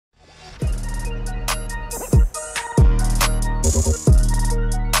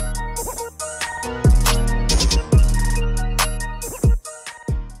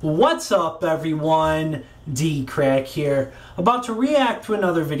What's up, everyone? DKRACK here, about to react to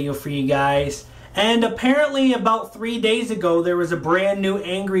another video for you guys. And apparently about 3 days ago there was a brand new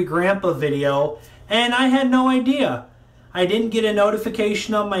Angry Grandpa video, and I had no idea. I didn't get a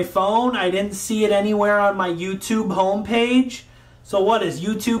notification on my phone. I didn't see it anywhere on my YouTube homepage. So what, is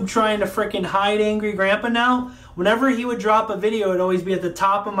YouTube trying to frickin' hide Angry Grandpa now? Whenever he would drop a video, it would always be at the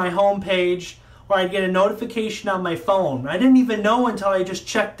top of my homepage, or I'd get a notification on my phone. I didn't even know until I just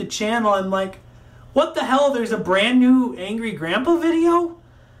checked the channel. I'm like, what the hell? There's a brand new Angry Grandpa video?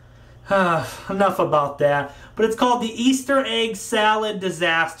 Enough about that. But it's called the Easter Egg Salad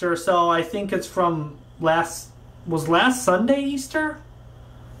Disaster. So I think it's from was last Sunday Easter?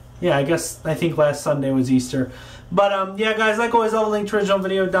 Yeah, I think last Sunday was Easter. But yeah, guys, like always, I'll link to the original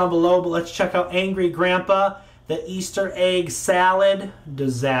video down below. But let's check out Angry Grandpa, the Easter Egg Salad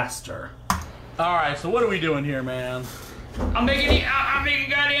Disaster. Alright, so what are we doing here, man? I'm making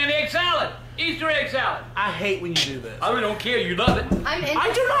goddamn egg salad. Easter egg salad. I hate when you do this. I really don't care. You love it.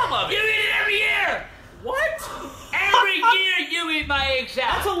 I do not love it. You eat it every year. What? Every year you eat my egg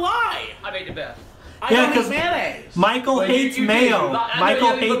salad. That's a lie. I make the best. I don't eat mayonnaise. Michael hates mayo.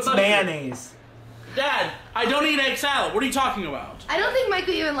 Michael hates mayonnaise. Dad, I don't eat egg salad. What are you talking about? I don't think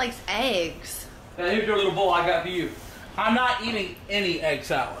Michael even likes eggs. Now here's your little bowl I got for you. I'm not eating any egg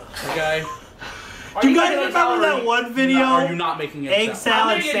salad, okay? Do you guys remember that one video? Are you not making egg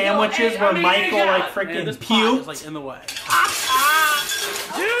salad sandwiches where Michael like freaking puked? Like in the way.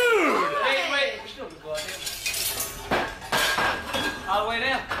 Dude! Wait. All the way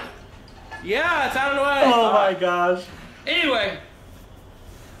down. Yeah, it's out of the way. Oh my gosh. Anyway,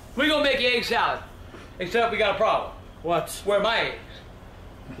 we're gonna make egg salad. Except we got a problem. What? Where are my eggs?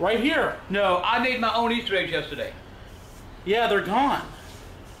 Right here. No, I made my own Easter eggs yesterday. Yeah, they're gone.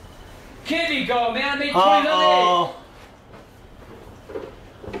 Can't be gone, man. I made 20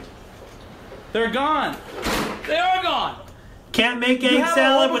 eggs. They're gone. They are gone. Can't make egg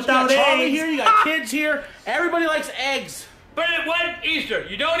salad without eggs. Here, you got kids here. Everybody likes eggs. But it wasn't Easter.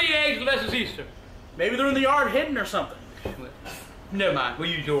 You don't eat eggs unless it's Easter. Maybe they're in the yard hidden or something. Never mind. We'll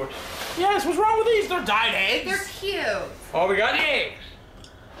use yours. Yes, what's wrong with these? They're dyed eggs. They're cute. Oh, we got the eggs.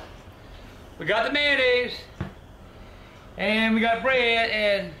 We got the mayonnaise. And we got bread,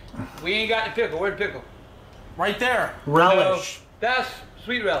 and we ain't got the pickle. Where's the pickle? Right there. Relish. No, that's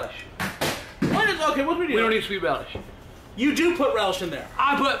sweet relish. What is, okay, what do we do? We don't need sweet relish. You do put relish in there.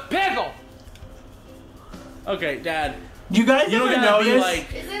 I put pickle. Okay, Dad. You guys ever notice?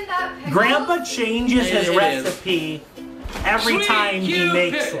 Like, isn't that pickle? Grandpa changes his recipe every Sweet, time he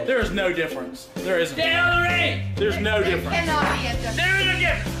makes pickle. it. there is no difference. There isn't. There There's no difference. Cannot be a difference. is a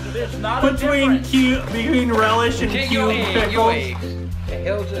difference. There's not a Between difference. relish and cube pickles. The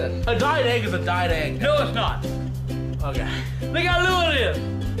hell's this? A dyed egg is a dyed egg. No, it's not. Okay. Look how little it is.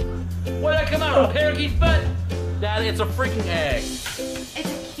 Where'd that come out of? A parakeet's butt? Dad, it's a freaking egg. It's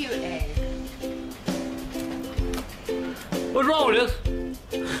a cute egg. What's wrong with this?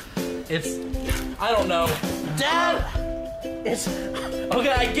 It's, I don't know. Dad, it's,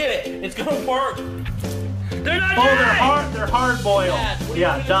 okay, I get it. It's gonna work. They're not They're hard boiled. Dad, what are you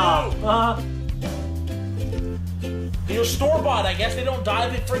Yeah, gonna They're store-bought. I guess they don't dye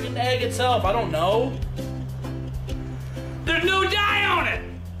the freaking egg itself. I don't know. There's no dye on it.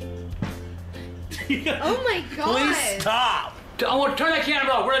 Oh my god. Please stop. I want to turn that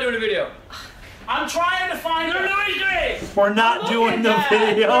camera off. We're not doing a video. I'm trying to find There's no Easter eggs. We're not doing the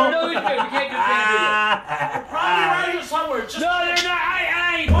video. No Easter eggs. We can't do the probably around here somewhere. Just, video. No, they're not.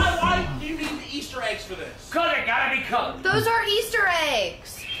 I ain't. why do you need the Easter eggs for this? Cause they gotta be colored. Those are Easter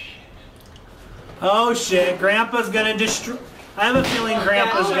eggs. Oh shit! Grandpa's gonna destroy. I have a feeling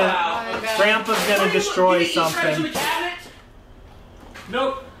Grandpa's gonna destroy Easter eggs in something. the cabinet?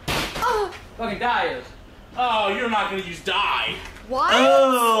 Nope. Oh. Fucking dye is. Oh, you're not gonna use dye. What?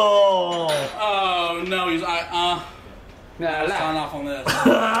 Oh. Oh no, he's Nah, sign off on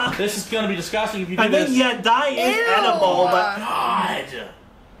this. This is gonna be disgusting if you do I this. think yeah, dye is Ew. edible, but God.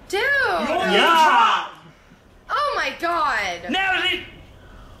 Dude. yeah. Oh my god. Now is it?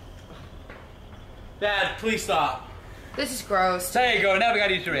 Dad, please stop. This is gross. There you go. Now we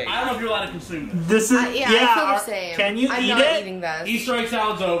got Easter eggs. I don't know if you're allowed to consume this. This is Yeah, I feel the same. Can you I'm eat not it? eating this. Easter egg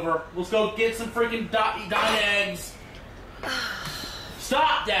salad's over. Let's go get some freaking dyed eggs.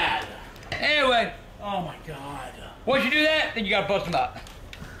 Stop, Dad. Anyway, Oh my God. once you do that, then you gotta bust them out.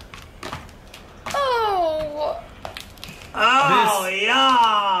 Oh. Oh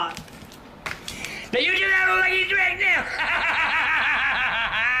yeah. Now you just have like Easter eggs now.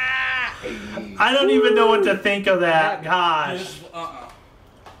 I don't even know what to think of that. Gosh. This,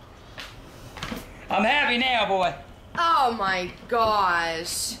 I'm happy now, boy. Oh my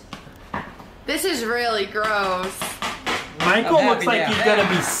gosh. This is really gross. Michael I'm looks happy like now. he's gonna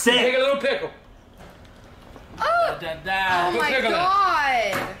be Take a sick. little pickle. Oh, Oh my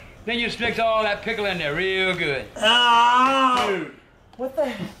god. Then you mix all that pickle in there real good. Oh! Dude, what the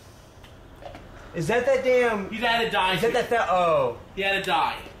heck? Is that damn... He's had to die. Is that oh. He had to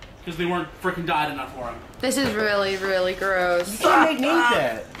die. Because they weren't freaking dyed enough for him. This is really, really gross. You can't make me eat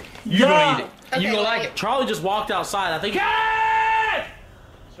that. You gonna Yeah. eat it. Okay, You gonna like wait. it. Charlie just walked outside. I think. Hey!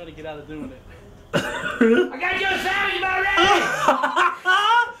 Trying to get out of doing it. I got you a sandwich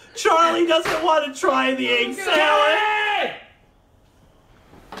already! Charlie doesn't want to try the egg salad.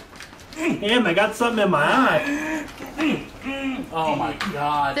 Damn, I got something in my eye. Oh my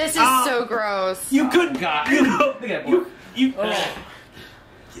god. This is so gross. You couldn't. God. You, Look at that boy. you, Oh.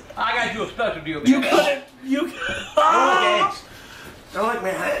 I got you a special deal, man. you couldn't. You. I like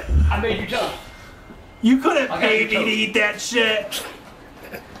man. I made you tough. You couldn't got pay you me to toast. eat that shit.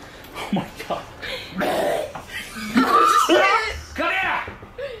 Oh my god. Come here!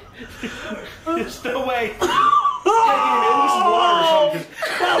 There's no way. Oh, that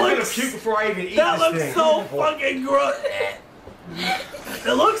I'm gonna looks. puke before I even eat That this looks thing. so fucking gross.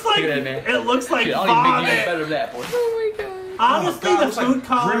 It looks like. Look at that, man. It looks like Shit, I'll even make you vomit. better than that, boy. Oh my god. Honestly, God, it the looks food like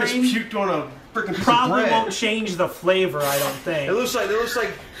coloring Grimace puked on a freaking piece probably of bread. won't change the flavor. I don't think. It looks like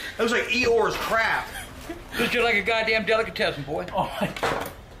Eeyore's crap. Just like a goddamn delicatessen, boy. Oh my god.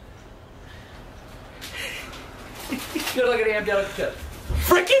 Just like a damn delicatessen.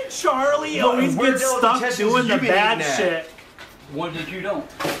 Frickin' Charlie always where gets stuck delicatessens doing the you been bad eating at? shit. One that you don't.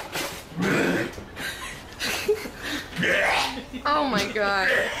 Oh my god.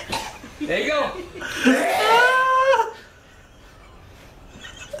 There you go. Ah!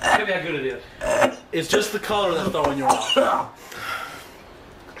 Look how good it is. It's just the color that's throwing you off.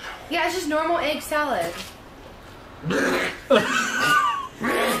 Yeah, it's just normal egg salad.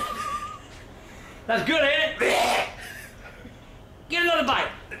 That's good, ain't it? Get another bite.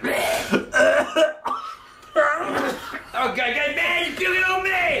 Okay, good man, you're puking on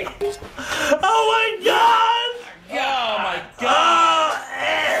me. Oh my god! Oh my god.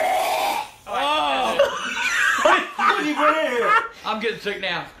 Oh, What did you put in here? I'm getting sick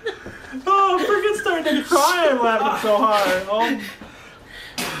now. oh, I'm freaking starting to cry. I'm laughing so hard. Oh,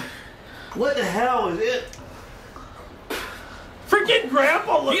 What the hell is it? freaking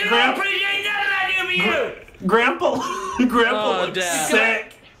Grandpa look. You don't appreciate nothing I do for you. Grandpa Oh, looks Dad.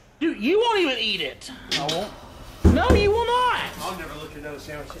 sick. Dude, you won't even eat it. I won't. No, you will not. I'll never look at another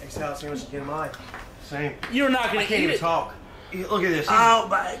egg salad sandwich again in my life. Same. You're not I gonna can't eat even it. talk. Look at this. Oh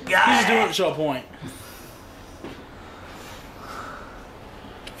my god. He's just doing it to show a point.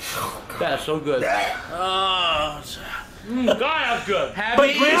 That's so good. God, that's good. Happy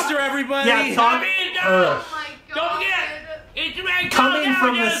But Grandpa- Easter, everybody. Yeah, talk, Happy Easter. ugh. Oh my god. Don't forget, eat your egg Coming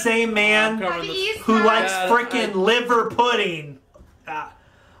from the sandwiches. same man Cover this. Easter. who likes Yeah, freaking liver pudding.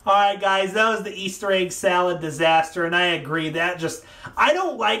 Alright guys, that was the Easter egg salad disaster, and I agree, I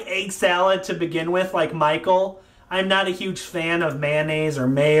don't like egg salad to begin with, like Michael. I'm not a huge fan of mayonnaise or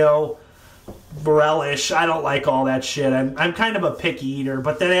mayo, relish. I don't like all that shit. I'm kind of a picky eater,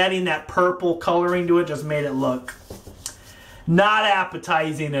 but then adding that purple coloring to it just made it look not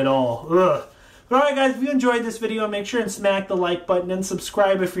appetizing at all. Ugh. But alright guys, if you enjoyed this video, make sure and smack the like button and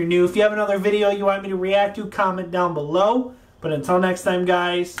subscribe if you're new. If you have another video you want me to react to, comment down below. But until next time,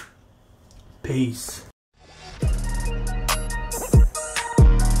 guys, peace.